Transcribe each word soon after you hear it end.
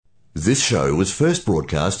This show was first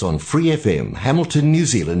broadcast on Free FM, Hamilton, New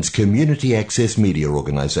Zealand's community access media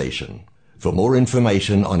organisation. For more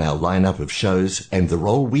information on our lineup of shows and the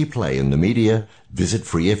role we play in the media, visit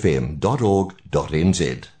freefm.org.nz.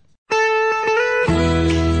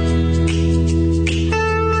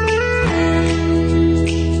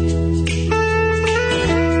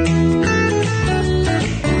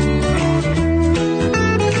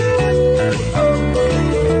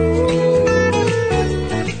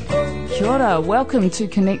 Welcome to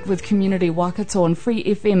Connect with Community Waikato on Free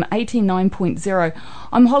FM 89.0.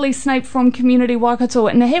 I'm Holly Snape from Community Waikato,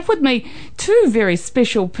 and I have with me two very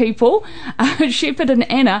special people, Shepherd and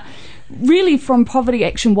Anna, really from Poverty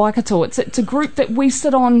Action Waikato. It's a group that we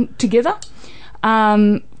sit on together,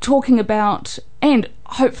 talking about and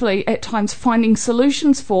hopefully at times finding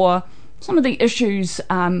solutions for some of the issues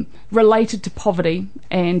related to poverty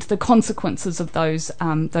and the consequences of those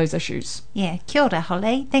issues. Yeah, kia ora,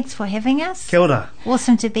 Holly. Thanks for having us. Kia ora.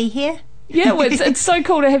 Awesome to be here. Yeah, well, it's so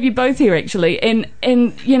cool to have you both here, actually. And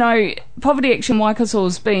you know, Poverty Action Waikato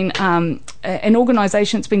has been an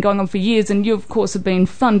organisation that's been going on for years, and you, of course, have been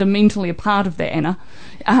fundamentally a part of that, Anna.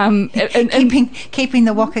 Keeping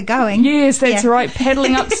the waka going. Yes, that's right.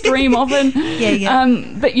 Paddling upstream often.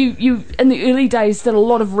 Yeah. But you in the early days did a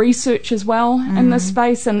lot of research as well in this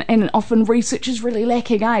space, and often research is really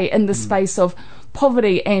lacking, in the space of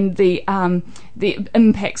poverty and the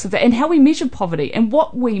impacts of that, and how we measure poverty and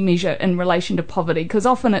what we measure in relation to poverty, because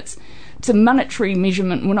often it's a monetary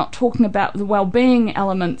measurement. We're not talking about the well-being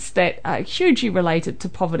elements that are hugely related to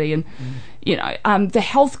poverty, and you know, the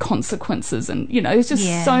health consequences, and you know, there's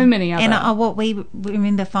just so many other. And what we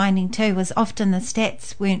remember finding too was often the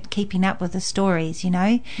stats weren't keeping up with the stories. You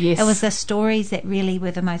know, yes, it was the stories that really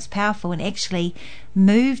were the most powerful and actually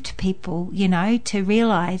moved people, you know, to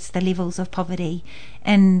realise the levels of poverty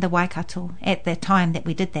in the Waikato at the time that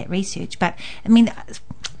we did that research. But I mean,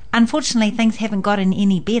 unfortunately, things haven't gotten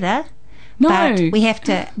any better. No. But we have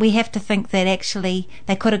to think that actually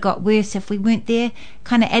they could have got worse if we weren't there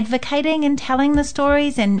kind of advocating and telling the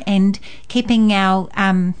stories and keeping our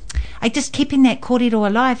keeping that kōrero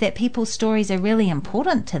alive, that people's stories are really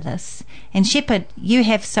important to this. And Shepherd, you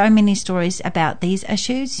have so many stories about these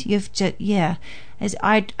issues.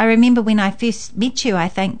 I remember when I first met you, I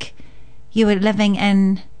think you were living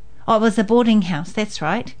in, it was a boarding house, that's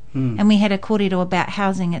right. And we had a kōrero about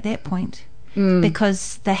housing at that point.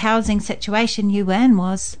 Because the housing situation you were in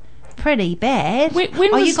was pretty bad.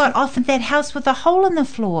 You got offered that house with a hole in the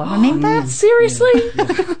floor, remember? Seriously?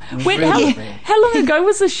 Yeah. How long ago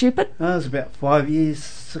was this, Shepherd? It was about 5 years,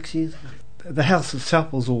 6 years. The house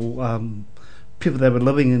itself was all people that were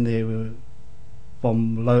living in there were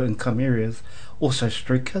from low income areas, also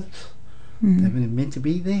street kids. They weren't meant to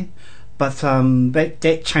be there, but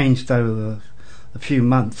that changed over a few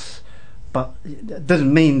months. But it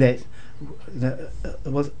didn't mean that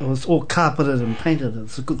it was all carpeted and painted.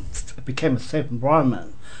 It became a safe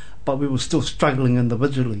environment, but we were still struggling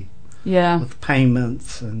individually with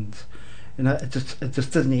payments, and you know, it just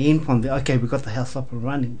didn't end from there. Okay, we got the house up and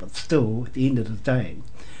running, but still at the end of the day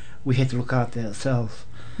we had to look after ourselves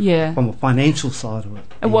from a financial side of it.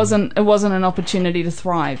 It wasn't an opportunity to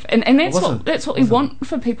thrive, and that's what we want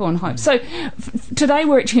for people in hope. So today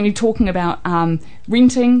we're actually going to be talking about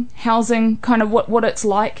renting, housing, kind of what it's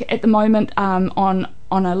like at the moment on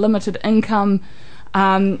a limited income,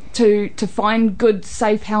 to find good,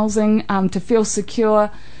 safe housing, to feel secure,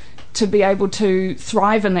 to be able to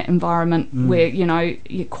thrive in that environment where, you know,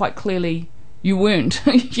 quite clearly you weren't,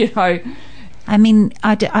 you know. I mean,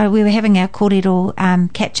 we were having our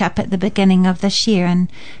kōrero catch up at the beginning of this year, and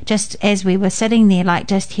just as we were sitting there, like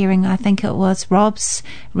just hearing, I think it was Rob's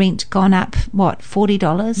rent gone up,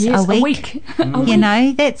 $40 a week. You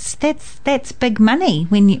know, that's big money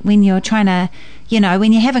when you're trying to, you know,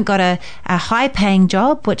 when you haven't got a high paying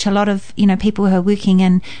job, which a lot of, you know, people who are working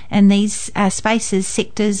in these spaces,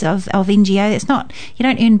 sectors of NGO, it's not, you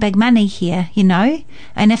don't earn big money here, you know,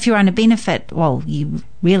 and if you're on a benefit, well, you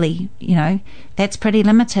really, you know, that's pretty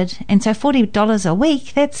limited. And so $40 a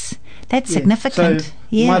week, that's significant. So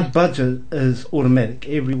my budget is automatic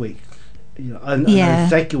every week. You know, I know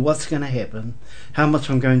exactly what's going to happen, how much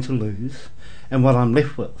I'm going to lose, and what I'm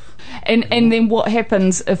left with. And then what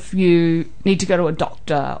happens if you need to go to a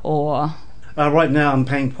doctor or? Right now I'm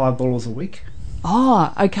paying $5 a week.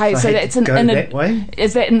 Oh, okay. So I had that's to go in that way.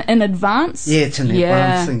 Is that in advance? Yeah, it's an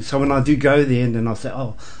advance thing. So when I do go there, and then I say,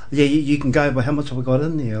 oh, yeah, you can go, but how much have I got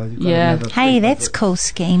in there? I've got another Hey, 3 that's visits. cool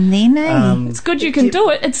scheme then, eh? It's good you can do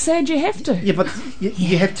it. It's sad you have to. Yeah, but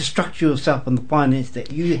you have to structure yourself in the finance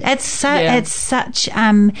that you have. It's such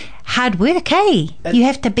hard work, eh? You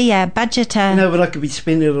have to be a budgeter. No, but I could be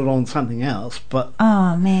spending it on something else. But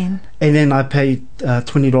Oh, man. and then I pay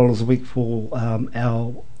 $20 a week for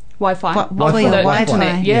our, Wi-Fi. For your the Wi-Fi.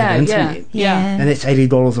 internet. Yeah, Yeah, the yeah, internet. yeah, and that's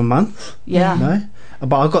 $80 a month. yeah, You know,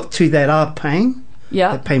 but I got two that are paying.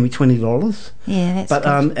 yeah. They pay me $20, Yeah, that's but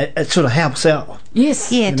good. it sort of helps out.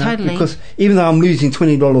 Yes. Yeah, You know, totally. because even though I'm losing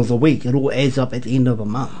 $20 a week, it all adds up at the end of the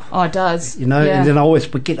month. Oh, it does. You know, Yeah. and then I always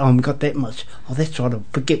forget, oh, I've got that much. Oh, that's right, I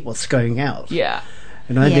forget what's going out. Yeah.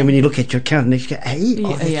 You know, and Yeah. then when you look at your account, and you go, hey,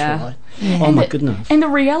 oh, that's Yeah. right. Yeah. Oh, And my the- goodness. And the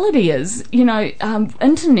reality is, you know,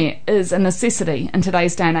 internet is a necessity in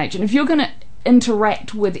today's day and age. And if you're going to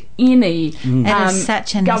interact with any It is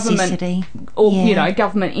such a government necessity. or Yeah. you know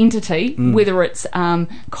government entity, whether it's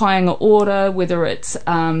kāinga order, whether it's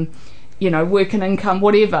you know work and income,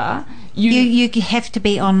 whatever, You have to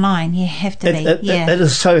be online. You have to be. It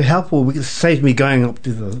is so helpful because it saves me going up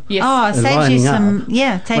to the... yes. Oh, it and saves you lining some. up.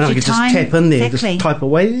 Yeah, When saves I you could time. just tap in there, Exactly. just type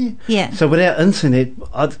away there. Yeah. So without internet,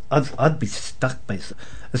 I'd be stuck, basically.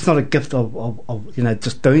 It's not a gift of you know,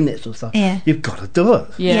 just doing that sort of stuff. Yeah. You've got to do it.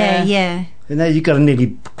 Yeah, yeah. You know, you've got to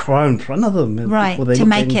nearly cry in front of them. Right, before they to look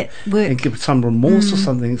make at it you work. and give some remorse or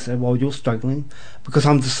something and say, well, you're struggling. Because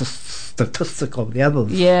I'm just a statistic of the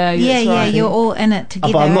others. Yeah, Yeah, that's yeah, right. you're all in it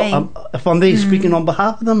together. But eh? if I'm there speaking on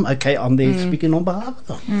behalf of them, okay, I'm there speaking on behalf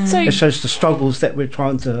of them. So, It shows the struggles that we're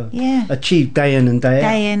trying to Yeah. achieve day in and day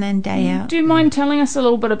out. Day in and day out. do you mind telling us a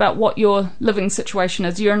little bit about what your living situation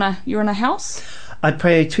is? You're in a house, I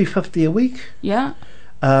pay $250 a week. yeah,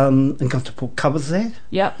 Income support covers that.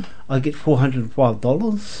 yep. I get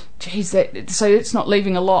 $405. Geez, so it's not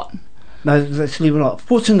leaving a lot. No, that's leaving out.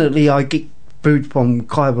 Fortunately, I get food from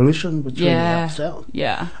Kai Evolution, which really Yeah, helps out.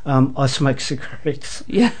 yeah, I smoke cigarettes,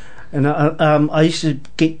 yeah, and I used to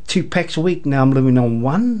get 2 packs a week. Now I'm living on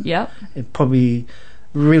 1. yep. And probably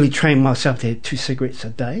really train myself to have 2 cigarettes a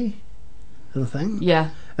day. Sort of thing. Yeah,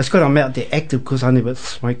 It's good I'm out there active because I never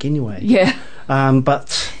smoke anyway. yeah.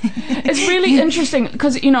 But It's really interesting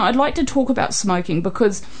because, you know, I'd like to talk about smoking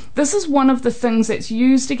because this is one of the things that's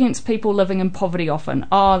used against people living in poverty often.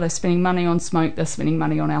 Oh, they're spending money on smoke, they're spending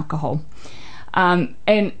money on alcohol. And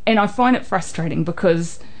I find it frustrating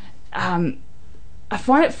because I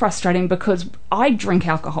drink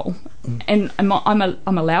alcohol and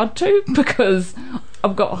I'm allowed to because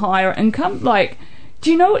I've got higher income. Like, do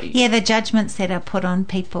you know what? Yeah, the judgments that are put on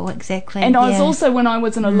people, exactly. And I was yeah. also, when I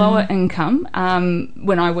was in a lower income,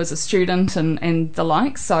 when I was a student and the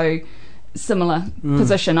like, so similar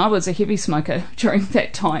position, I was a heavy smoker during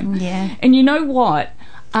that time. Yeah. And you know what?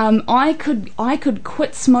 I could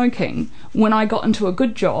quit smoking when I got into a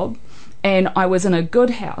good job and I was in a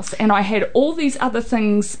good house and I had all these other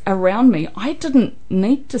things around me. I didn't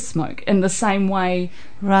need to smoke in the same way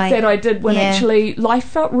Right. that I did when Yeah. actually life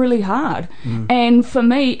felt really hard. And for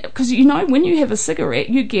me, because you know, when you have a cigarette,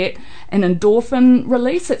 you get an endorphin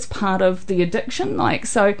release. It's part of the addiction. Like,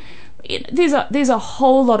 so there's a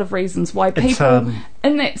whole lot of reasons why people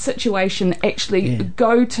in that situation actually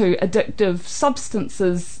go to addictive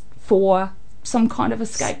substances for some kind of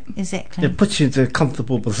escape. Exactly. it puts you into a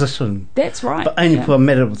comfortable position, That's right. but only Yeah. for a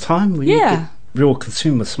matter of time. When you Yeah. get real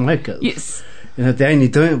consumer smokers, Yes. you know, they only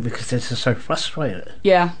do it because they're just so frustrated.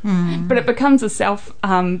 Yeah, but it becomes a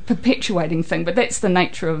self-perpetuating thing. But that's the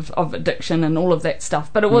nature of addiction and all of that stuff.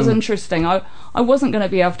 But it was interesting. I wasn't going to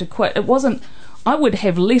be able to quit. It wasn't. I would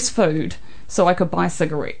have less food so I could buy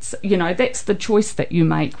cigarettes. You know, that's the choice that you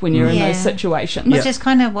make when you're in Yeah. those situations. Which is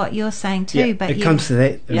kind of what you're saying too. Yeah, but it you, comes to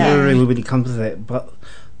that. It Yeah. really comes to that. But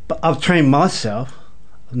I've trained myself,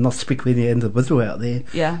 I'm not speaking with the individual out there,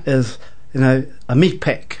 Yeah, is, you know, a meat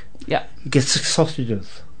pack. yeah, You get 6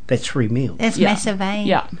 sausages. That's 3 meals. That's yeah. massive, eh?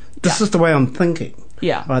 yeah, This is the way I'm thinking.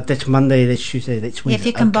 yeah. Right, that's Monday, that's Tuesday, that's Yeah, Wednesday. if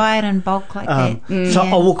you can Okay. buy it in bulk like that. So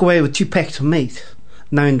yeah. I'll walk away with 2 packs of meat,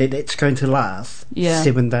 knowing that it's going to last Yeah.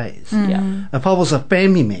 7 days. Yeah. If I was a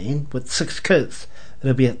family man with 6 kids,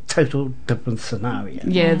 it'll be a total different scenario.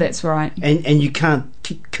 Yeah, that's right. And you can't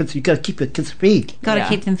keep kids. You got to keep your kids fed. Got to Yeah.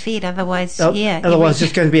 keep them fed, otherwise, Otherwise, every-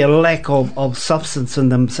 there's going to be a lack of substance in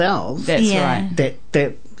themselves. That's Yeah. right.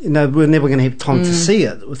 That you know, we're never going to have time to see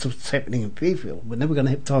it. What's happening in Fairfield, we're never going to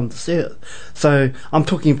have time to see it. So I'm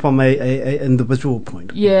talking from a individual point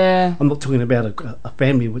of view. Yeah, I'm not talking about a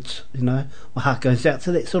family, which, you know, my heart goes out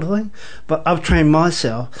to that sort of thing. But I've trained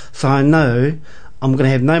myself, so I know I'm going to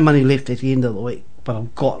have no money left at the end of the week, but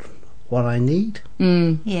I've got what I need.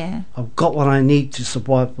 Yeah. I've got what I need to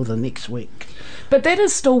survive for the next week. But that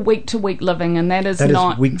is still week-to-week living, and that is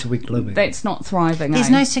not week-to-week living. That's not thriving. There's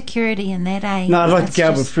no security in that, eh? No, I'd like It's to go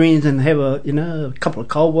out with just- friends and have a couple of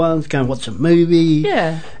cold ones, go and watch a movie,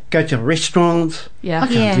 Yeah. go to a restaurant. Yeah. I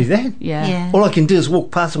can't do that. Yeah. Yeah. All I can do is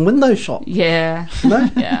walk past a window shop. Yeah. You know?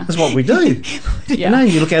 Yeah. That's what we do. Yeah. You know,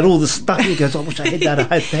 you look at all the stuff and you go, I wish I had that, I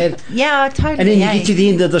hope I had. Yeah, totally. And then you eh? get to the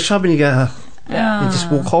end of the shop and you go, Yeah. and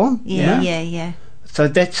just walk on. you know? Yeah. So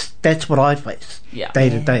that's what I face Yeah. day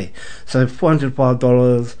to day. So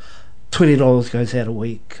 $405, $20 goes out a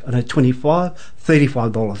week. I know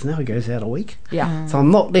 $35 now goes out a week. Yeah. So I'm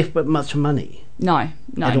not left with much money. No,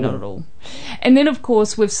 not all. at all. And then, of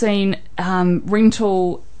course, we've seen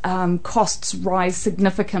rental costs rise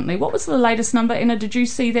significantly. What was the latest number, Anna? Did you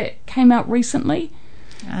see that came out recently?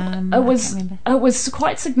 I can't remember. It was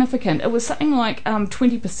quite significant. It was something like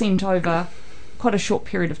 20% over quite a short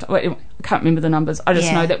period of time. Wait, I can't remember the numbers. I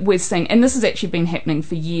just know that we're seeing, and this has actually been happening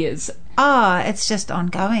for years. Oh, it's just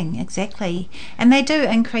ongoing, exactly. And they do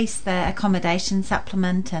increase the accommodation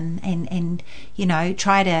supplement and you know,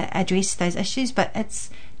 try to address those issues, but it's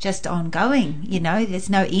just ongoing, you know. There's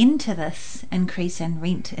no end to this increase in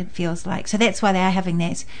rent, it feels like. So that's why they are having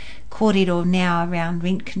that corridor now around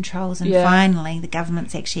rent controls, and finally the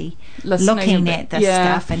government's actually looking at this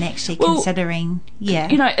stuff and actually considering,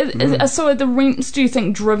 You know, so are the rents, do you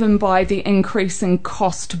think, driven by the increase in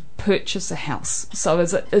cost to purchase a house? So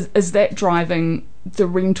is that driving the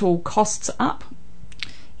rental costs up?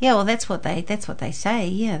 Yeah, well, that's what they say.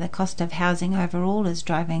 Yeah, the cost of housing overall is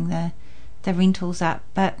driving the rentals up.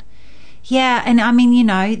 But yeah, and I mean, you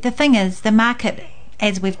know, the thing is, the market,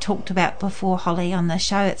 as we've talked about before, Holly, on the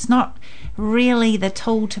show, it's not really the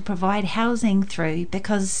tool to provide housing through,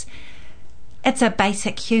 because it's a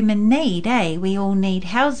basic human need, eh? We all need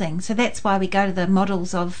housing. So that's why we go to the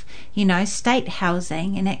models of, you know, state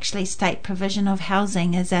housing, and actually state provision of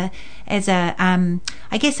housing as a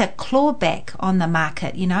I guess a clawback on the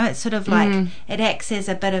market. You know, it's sort of like it acts as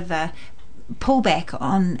a bit of a pullback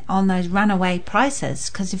on those runaway prices,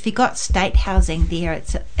 because if you got state housing there,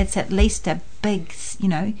 it's at least a big, you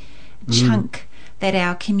know, chunk that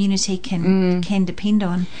our community can depend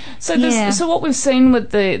on. So so what we've seen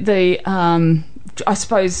with the I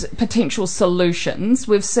suppose potential solutions,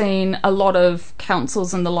 we've seen a lot of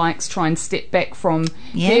councils and the likes try and step back from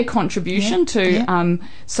their contribution to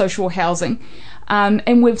social housing,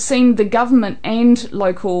 and we've seen the government and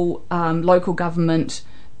local government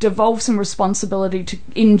devolve some responsibility to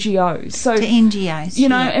NGOs. So to NGOs, you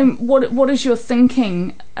know, and what is your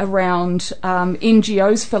thinking around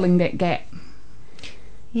NGOs filling that gap?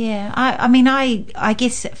 Yeah, I mean, I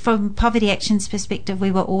guess from Poverty Action's perspective, we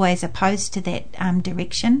were always opposed to that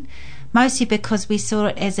direction, mostly because we saw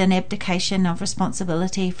it as an abdication of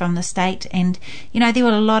responsibility from the state. And, you know, there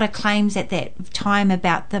were a lot of claims at that time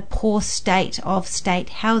about the poor state of state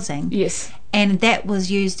housing. Yes. And that was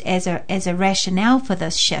used as a rationale for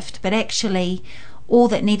this shift. But actually, all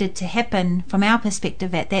that needed to happen from our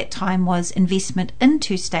perspective at that time was investment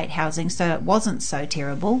into state housing, so it wasn't so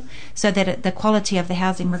terrible, so that the quality of the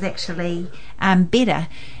housing was actually better.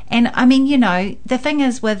 And I mean, you know, the thing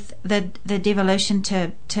is with the devolution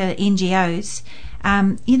to NGOs,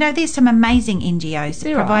 you know, there's some amazing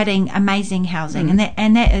NGOs providing amazing housing,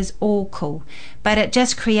 and that is all cool. But it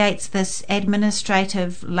just creates this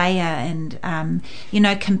administrative layer and, you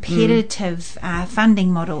know, competitive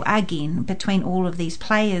funding model again between all of these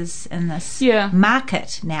players in this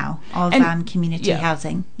market now of community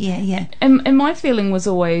housing. Yeah. And my feeling was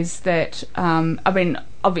always that, I mean,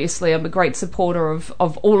 obviously I'm a great supporter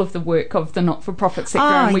of all of the work of the not-for-profit sector,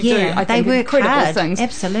 and we do, I think, work incredible hard. things.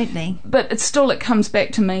 Absolutely. But it comes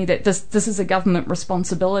back to me that this is a government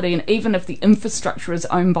responsibility, and even if the infrastructure is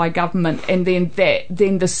owned by government, and then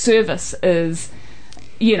the service is,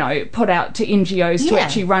 you know, put out to NGOs to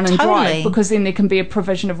actually run and drive, because then there can be a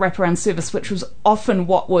provision of wraparound service, which was often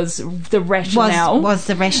what was the rationale was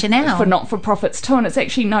the rationale for not-for-profits too. And it's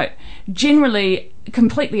actually generally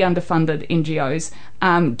completely underfunded NGOs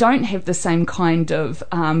don't have the same kind of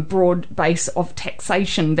broad base of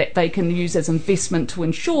taxation that they can use as investment to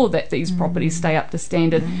ensure that these properties stay up to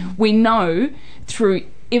standard. We know through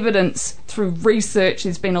evidence, through research,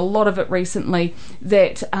 there's been a lot of it recently,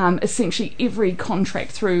 that essentially every contract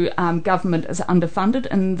through government is underfunded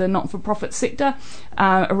in the not-for-profit sector.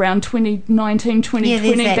 Around 2019,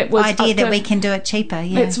 2020, that was idea that we can do it cheaper.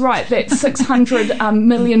 That's right. That $600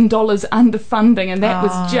 million underfunding, and that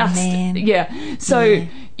was just man. So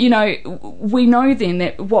you know, we know then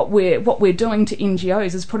that what we're doing to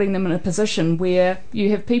NGOs is putting them in a position where you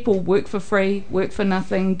have people work for free, work for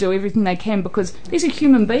nothing, do everything they can, because these are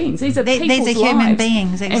human beings. These are people's lives. These are human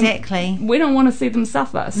beings, exactly. And we don't want to see them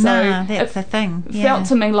suffer. So no, that's the thing. It felt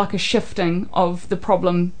to me like a shifting of the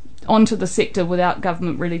problem onto the sector without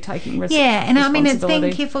government really taking Yeah, and I mean, it's being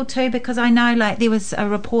responsibility. careful too, because I know, like, there was a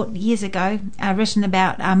report years ago written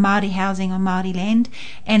about Māori housing on Māori land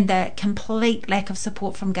and the complete lack of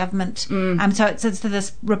support from government. So it's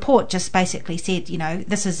this report just basically said, you know,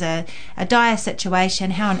 this is a dire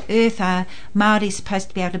situation. How on earth are Māori supposed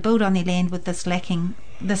to be able to build on their land with this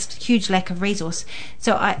huge lack of resource?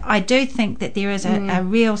 So I do think that there is a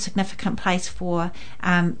real significant place for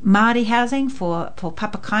Māori housing, for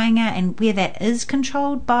Papakainga, and where that is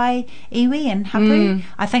controlled by iwi and hapu.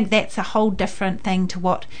 I think that's a whole different thing to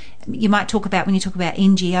what you might talk about when you talk about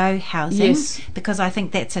NGO housing, because I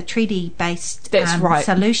think that's a treaty-based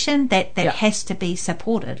solution that has to be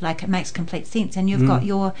supported. Like, it makes complete sense, and you've got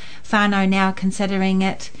your whānau now considering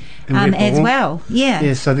it as well.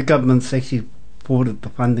 Yeah, so the government's actually forwarded the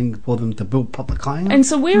funding for them to build Papakainga. And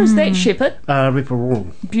so where is that, Shepherd?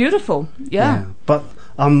 Riparoa. Beautiful, yeah. But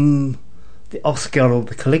the off-scale of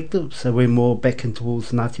the collective, so we're more back in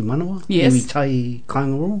towards Ngāti Manawa, Iwi Tai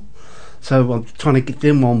Kaingaroa. So I'm trying to get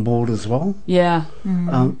them on board as well. Yeah.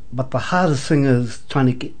 But the hardest thing is trying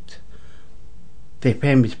to get their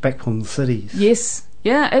families back from the cities. Yes.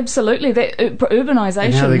 Yeah, absolutely. That urbanisation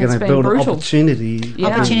and how they're has going to been build brutal.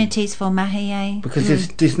 Opportunities for mahi, eh? Because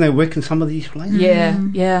there's no work in some of these places. Yeah.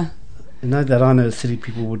 You know, that I know city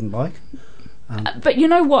people wouldn't like. But you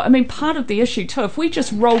know what? I mean, part of the issue too, if we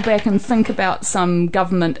just roll back and think about some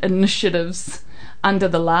government initiatives under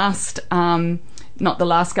the last, not the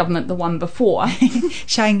last government, the one before.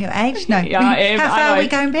 Showing your age? No. Yeah, I am. How far are we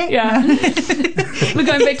going back? Yeah. No. We're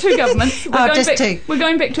going back two governments. We're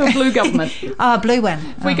going back to a blue government. Oh, a blue one.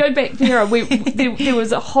 If we go back there, there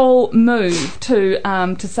was a whole move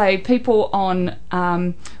to say people on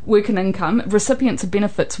work and income, recipients of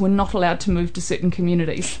benefits, were not allowed to move to certain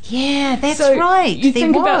communities. Yeah, that's so right. You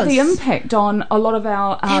think about the impact on a lot of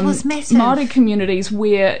our that was massive. Māori communities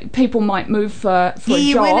where people might move for a job.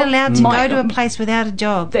 You weren't allowed to go to a place without a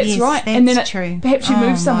job. That's right. That's and then true. Perhaps you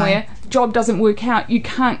move somewhere, job doesn't work out, you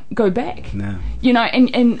can't go back. No. You know,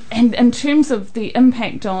 and in terms of the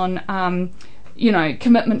impact on you know,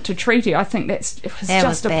 commitment to treaty, I think that was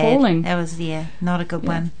just appalling. That was not a good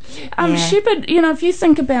one. Shepherd, you know, if you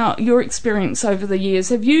think about your experience over the years,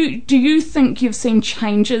 do you think you've seen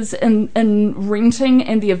changes in renting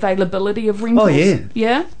and the availability of rentals? Oh yeah.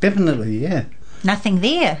 Yeah? Definitely, yeah. Nothing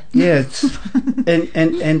there. Yeah, it's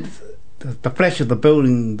and the flash of the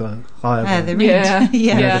building, the higher the rent.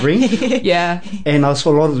 the rent. Yeah. And I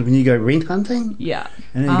saw a lot of when you go rent hunting. Yeah.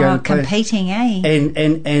 And then you go competing, eh?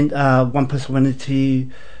 And one person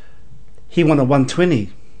he wanted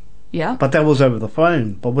 120. Yeah. But that was over the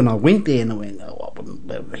phone. But when I went there and I went, I wouldn't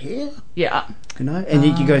live here. Yeah. You know, and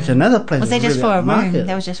you could go to another place. Was that just really for a market, room?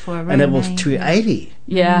 That was just for a room. And it was 280.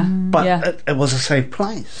 Yeah. But it was a safe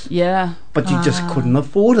place. Yeah. But you just couldn't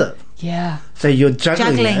afford it. Yeah. So you're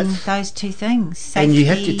juggling it, those two things. Safety. and you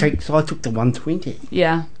have to take. So I took the 120.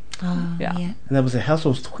 Yeah. Yeah. And that was the house I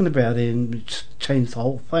was talking about, and it just changed the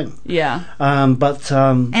whole thing. Yeah. And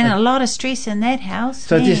a lot of stress in that house.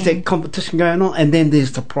 So there's that competition going on, and then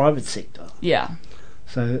there's the private sector. Yeah.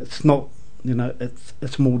 So it's not, you know,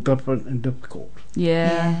 it's more different and difficult.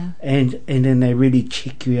 Yeah. And then they really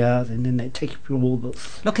check you out, and then they take you through all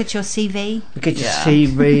this. Look at your CV. Look at your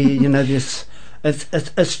CV. You know, this.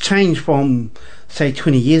 It's changed from, say,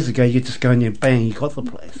 20 years ago. You just go in there, bang, you got the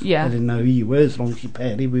place. Yeah. I didn't know who you were as long as you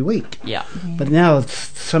paid every week. Yeah. But now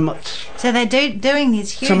it's so much. So they're doing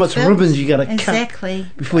these huge so much bills. ribbons you got to exactly.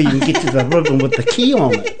 cut before you can get to the ribbon with the key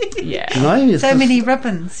on it. Yeah. You know, so many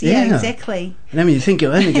ribbons. Yeah, exactly. And then when you think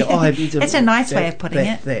of it, you go, oh, that's a nice way of putting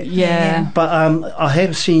it. Yeah. But I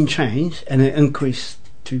have seen change and an increase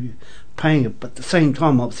to paying it. But at the same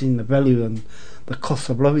time, I've seen the value and the cost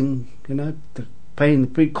of living, you know, paying the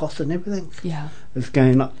food costs and everything is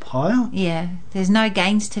going up higher. Yeah, there's no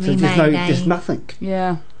gains to be made. There's nothing.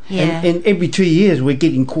 Yeah. Yeah. And every 2 years we're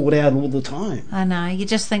getting caught out all the time. I know. You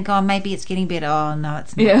just think, oh, maybe it's getting better. Oh, no,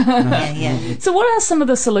 it's not. Yeah. Yeah. So what are some of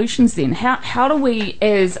the solutions then? How do we,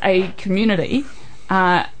 as a community,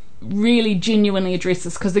 really genuinely address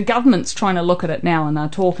this? Because the government's trying to look at it now and they're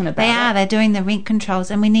talking about it. They're doing the rent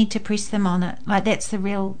controls, and we need to press them on it. Like, that's the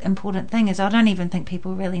real important thing, is I don't even think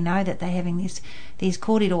people really know that they're having these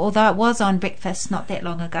kōrero, although it was on breakfast not that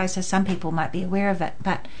long ago, so some people might be aware of it.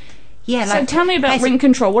 But Yeah, So tell me about rent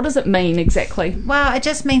control. What does it mean exactly? Well, it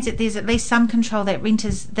just means that there's at least some control that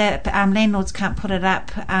landlords can't put it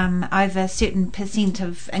up over a certain percent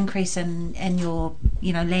of increase in your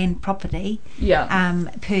land property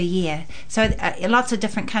per year. So lots of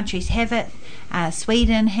different countries have it.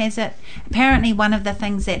 Sweden has it. Apparently, one of the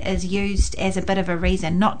things that is used as a bit of a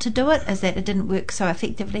reason not to do it is that it didn't work so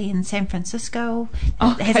effectively in San Francisco.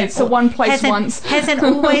 Hasn't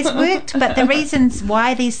always worked, but the reasons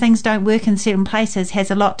why these things don't work in certain places has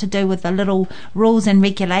a lot to do with the little rules and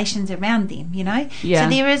regulations around them, Yeah. So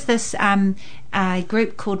there is this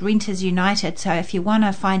group called Renters United. So if you want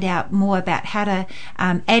to find out more about how to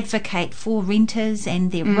advocate for renters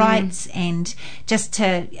and their rights, and just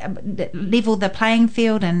to level the playing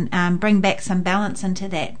field and bring back some balance into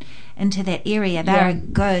that area, they're a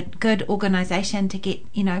good organisation to get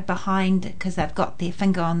behind, because they've got their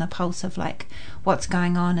finger on the pulse of like what's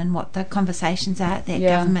going on and what the conversations are at that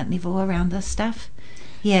government level around this stuff.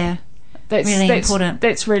 That's really important.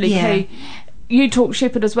 That's really key. You talk,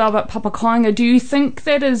 Shepherd, as well about Papakainga. Do you think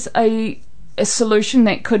that is a solution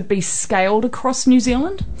that could be scaled across New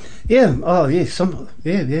Zealand? Yeah. Oh, yeah.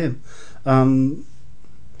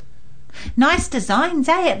 Nice designs,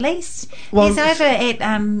 at least. Well, there's over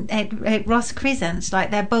at Ross Crescent,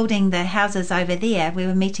 like they're building the houses over there. We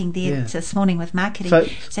were meeting there this morning with marketing.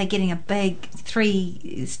 So getting a big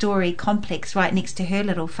 3-story complex right next to her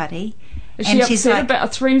little whare. Is she upset about a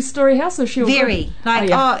 3-story house, or she very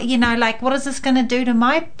what is this going to do to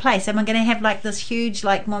my place? Am I going to have like this huge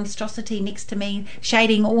monstrosity next to me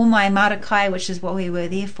shading all my marakai, which is what we were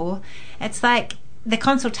there for? It's like the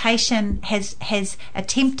consultation has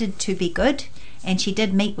attempted to be good, and she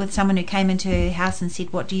did meet with someone who came into her house and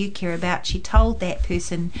said, what do you care about? She told that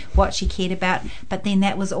person what she cared about, but then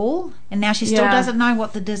that was all, and now she still doesn't know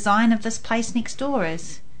what the design of this place next door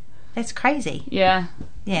is. That's crazy. Yeah.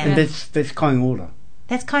 And that's Kāinga Ora.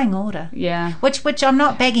 That's Kāinga Ora. Yeah. Which I'm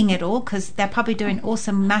not begging at all, because they're probably doing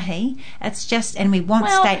awesome mahi. It's just, and we want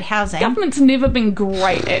state housing. Government's never been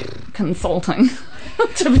great at consulting,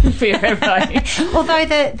 to be fair, have they? Although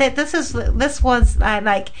this was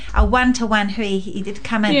like a one-to-one hui, he did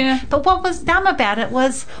come in. Yeah. But what was dumb about it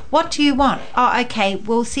was, what do you want? Oh, okay,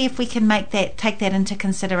 we'll see if we can take that into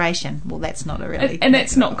consideration. Well, that's not a really... And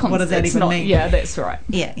that's not... what does that even mean? Yeah, that's right.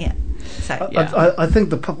 Yeah. So, I think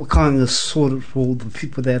the Papakainga is sort of for the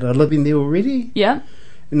people that are living there already. Yeah.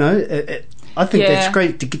 I think that's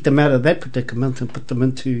great to get them out of that predicament and put them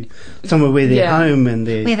into somewhere where they're home and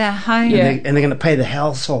they're home. And they're going to pay the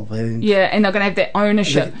house off. And and they're going to have that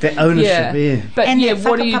ownership. That ownership, But and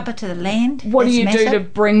what do you to the land? What do you do to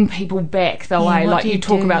bring people back the way? Like you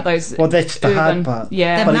talk about those. Well, that's the hard part.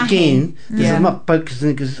 Yeah. But again, this is not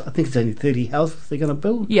focusing, because I think it's only 30 houses they're going to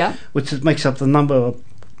build. Yeah. Which makes up the number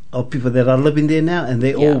of people that are living there now, and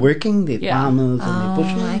they're all working, they're farmers and they're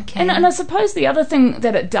bushmen. Okay. And I suppose the other thing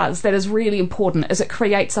that it does that is really important is it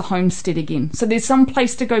creates a homestead again. So there's some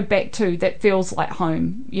place to go back to that feels like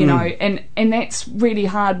home, know, and that's really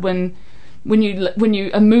hard when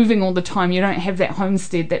you are moving all the time. You don't have that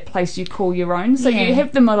homestead, that place you call your own. So you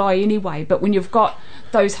have the marae anyway, but when you've got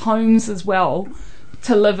those homes as well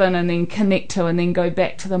to live in and then connect to and then go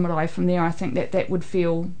back to the marae from there, I think that would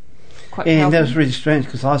feel quite powerful. And that was really strange,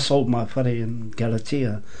 because I sold my whare in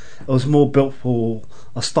Galatea. It was more built for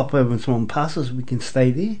a stopover when someone passes, we can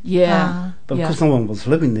stay there. Yeah. But because no one was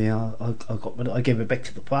living there, I gave it back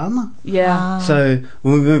to the farmer. Yeah. So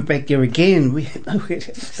when we went back there again, we had nowhere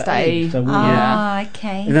to stay. So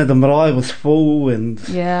okay. The marae was full, and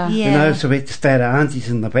so we had to stay at our aunties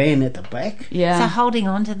in the van at the back. Yeah. So holding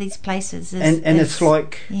on to these places is... And it's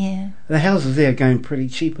like... Yeah. The houses there are going pretty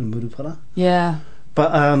cheap in Murupara. Yeah.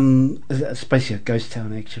 But it's basically a ghost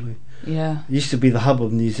town, actually. Yeah. It used to be the hub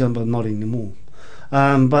of New Zealand, but not anymore.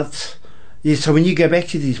 So when you go back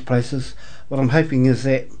to these places, what I'm hoping is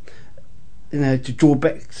that, to draw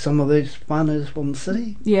back some of those whānau from the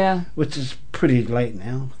city. Yeah. Which is pretty late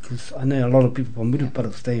now, because I know a lot of people from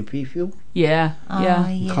Murupara stay in Fairfield. Yeah.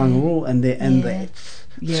 Kāinga Ora, and that's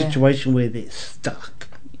a situation where they're stuck.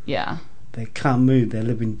 Yeah. They can't move. They're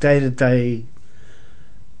living day to day,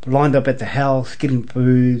 lined up at the house, getting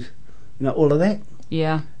food, all of that.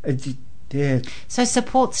 Yeah. So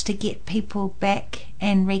supports to get people back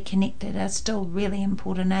and reconnected are still really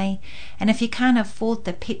important, eh? And if you can't afford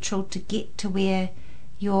the petrol to get to where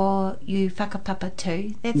you whakapapa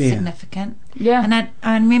to, that's significant. Yeah. And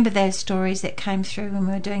I remember those stories that came through when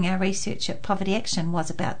we were doing our research at Poverty Action was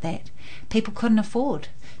about that. People couldn't afford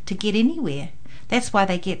to get anywhere. That's why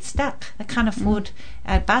they get stuck. They can't afford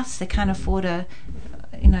a bus. They can't afford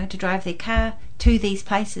to drive their car to these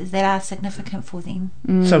places that are significant for them.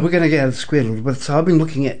 So we're going to get out of the square a little bit. So I've been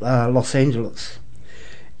looking at Los Angeles,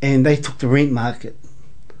 and they took the rent market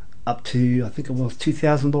up to, I think it was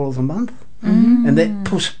 $2,000 a month, and that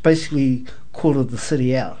pushed basically quarter of the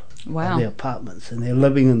city out Wow. of their apartments, and they're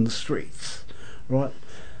living in the streets, right?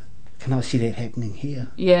 Can I see that happening here?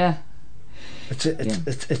 Yeah.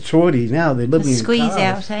 It's already now. They're living in Squeeze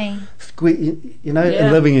cars. out, eh? And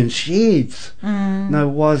Yeah. living in sheds. No,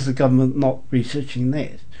 why is the government not researching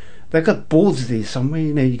that? They've got boards there somewhere.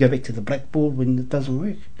 You go back to the blackboard when it doesn't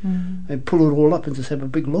work, and pull it all up and just have a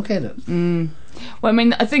big look at it. Well, I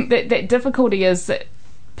mean, I think that difficulty is that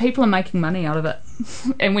people are making money out of it,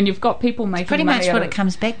 and when you've got people making Pretty money much out what of it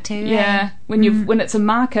comes back to. yeah, when it's a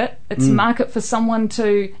market, it's a market for someone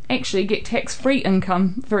to actually get tax-free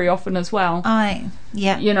income very often as well.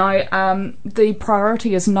 The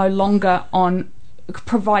priority is no longer on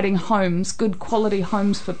providing homes, good quality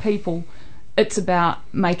homes for people. It's about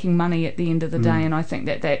making money at the end of the day, and I think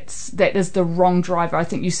that is the wrong driver. I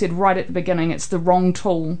think you said right at the beginning, it's the wrong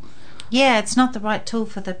tool. Yeah, it's not the right tool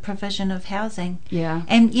for the provision of housing. Yeah.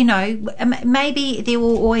 And maybe there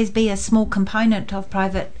will always be a small component of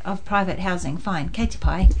private housing, fine, Katy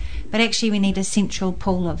Pie, but actually we need a central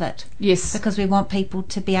pool of it. Yes. Because we want people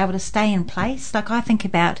to be able to stay in place. Like I think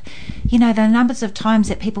about, the numbers of times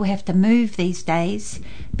that people have to move these days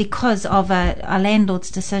because of a landlord's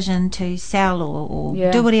decision to sell or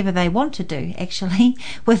do whatever they want to do actually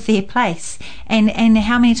with their place, and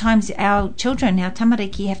how many times our children, our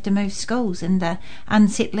tamariki, have to move schools, and the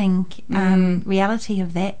unsettling reality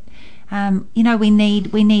of that. We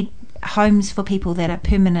need homes for people that are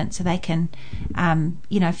permanent, so they can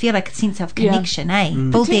feel like a sense of connection,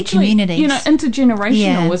 build their communities,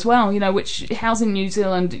 intergenerational as well, which Housing New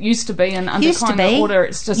Zealand used to be, and under climate order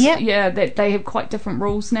it's just that they have quite different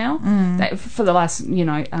rules now for the last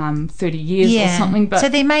 30 years or something. But so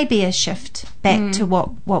there may be a shift back to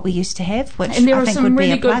what we used to have, which and there I are think some would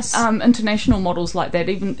really be a plus. good international models like that.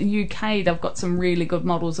 Even the UK, they've got some really good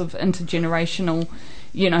models of intergenerational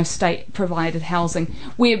state provided housing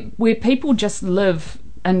where people just live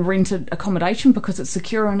in rented accommodation because it's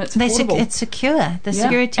secure and it's affordable. It's secure. The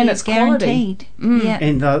security and is it's quality.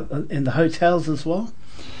 guaranteed. And the hotels as well.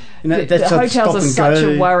 The that's hotels are such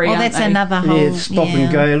a worry. Well, that's another whole. Yeah, stop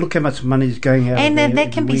and go. Look how much money is going out. And of there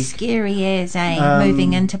that can be every week. scary as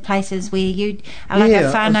moving into places where you are like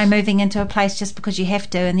a whānau moving into a place just because you have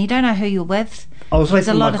to, and you don't know who you're with. I was late There's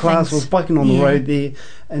for a lot my of class. things. I was biking on the road there,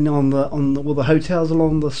 and on the hotels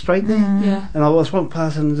along the straight there. Yeah. And I was walking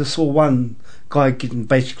past and just saw one guy getting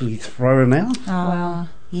basically thrown out. Oh, Wow.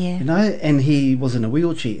 yeah. And he was in a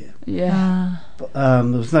wheelchair. Yeah. But, there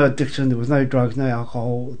was no addiction. There was no drugs, no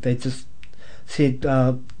alcohol. They just said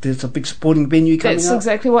there's a big sporting venue coming That's up.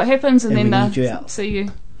 exactly what happens, and and then we need you they out. see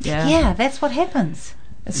you. Yeah. Yeah, that's what happens.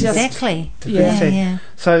 It's just Exactly. That's it. Yeah.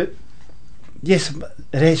 So, yes,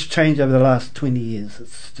 it has changed over the last 20 years.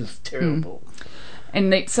 It's just terrible. and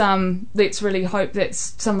let's really hope that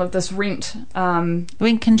some of this rent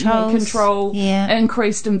Control. Yeah.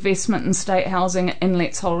 increased investment in state housing, and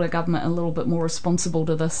let's hold our government a little bit more responsible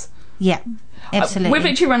to this. Yeah. Absolutely. We've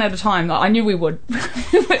actually run out of time. I knew we would.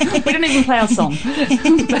 We didn't even play our song.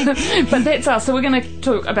 but that's us. So we're going to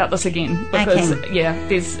talk about this again because,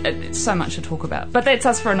 there's so much to talk about. But that's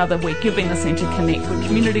us for another week. You've been listening to Connect with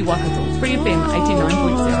Community Waikato, Free FM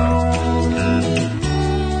 89.0.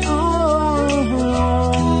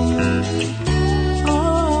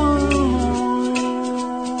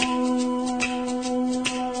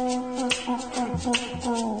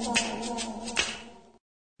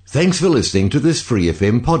 Thanks for listening to this Free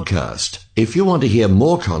FM podcast. If you want to hear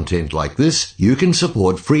more content like this, you can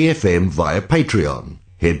support Free FM via Patreon.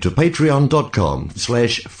 Head to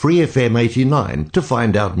patreon.com/freefm89 to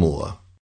find out more.